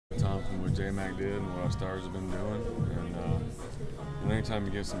what J-Mac did and what our stars have been doing. And anytime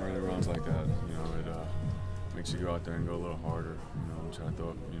you get some early runs like that, it makes you go out there and go a little harder, and try to throw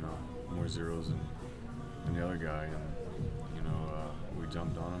up, more zeros than the other guy. And, we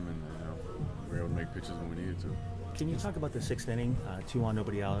jumped on him and, we were able to make pitches when we needed to. Can you talk about the sixth inning, 2 on,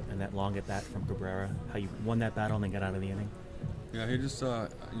 nobody out, and that long at bat from Cabrera, how you won that battle and then got out of the inning? Yeah, he just, I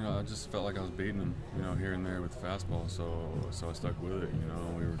just felt like I was beating him, here and there with the fastball, so I stuck with it.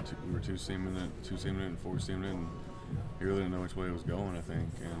 We were two seaming it and 4 seaming it, and he really didn't know which way it was going, I think,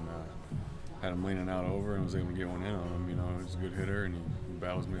 and had him leaning out over and was able to get one in on him. He's a good hitter and he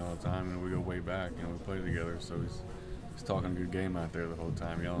battles me all the time, and we go way back. We play together, so he's talking a good game out there the whole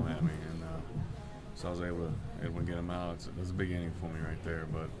time, yelling at me, and so I was able to get him out. That's a big inning for me right there,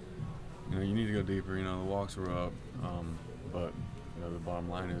 but you need to go deeper. The walks were up, but the bottom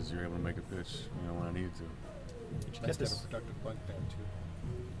line is you're able to make a pitch, when I needed to. Did you get this productive bunt there too?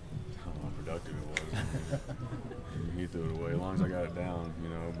 I don't know how productive it was. He threw it away as long as I got it down,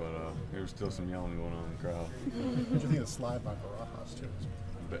 but there was still some yelling going on in the crowd. What do you think of the slide by Barajas too?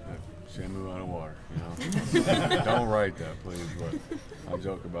 Shamu out of water, Don't write that, please. But I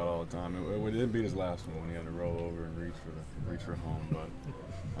joke about it all the time. It didn't beat his last one when he had to roll over and reach for home. But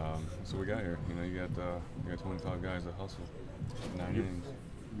so we got here. You got 25 guys that hustle. 9 innings.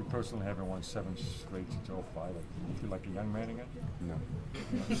 You personally haven't won 7 straight since 05. You feel like a young man again? No.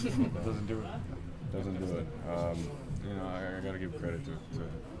 Doesn't do it. Doesn't do it. I got to give credit to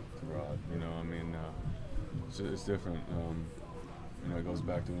Rod. It's different. It goes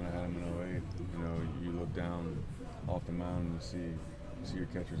back to when I had him in 08. You look down off the mound and you see your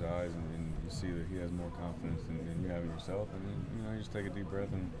catcher's eyes, and you see that he has more confidence than you have in yourself. And then, you just take a deep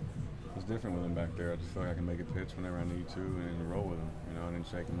breath, and it's different with him back there. I just feel like I can make a pitch whenever I need to and roll with him. I didn't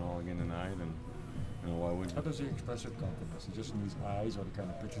shake him all again tonight, and why wouldn't you? How does he express his confidence? Is it just in his eyes or the kind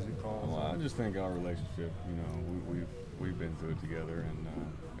of pitches he calls? Well, I just think our relationship, we've been through it together, and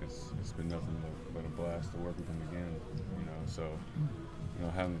it's been nothing but a blast to work with him again. So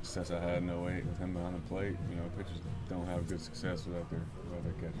having the success I had in 08 with him behind the plate, pitchers don't have good success without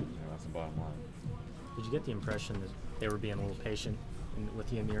their catchers. That's the bottom line. Did you get the impression that they were being a little patient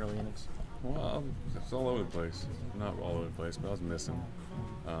with you in the early innings? Well, it's all over the place. Not all over the place, but I was missing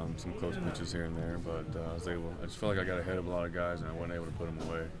some close pitches here and there. But I just felt like I got ahead of a lot of guys, and I wasn't able to put them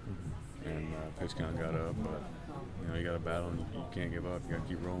away. And pitch count got up, but you got to battle, and you can't give up. You got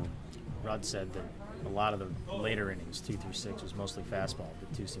to keep rolling. Rod said that a lot of the later innings, 2 through 6, was mostly fastball,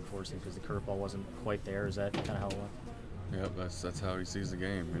 but 2-seam, 4-seam, because the curveball wasn't quite there. Is that kind of how it went? Yep, that's how he sees the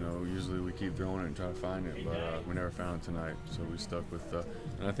game. Usually we keep throwing it and try to find it, but we never found it tonight. So we stuck with,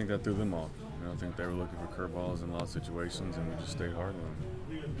 and I think that threw them off. I think they were looking for curveballs in a lot of situations, and we just stayed hard with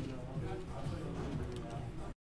them.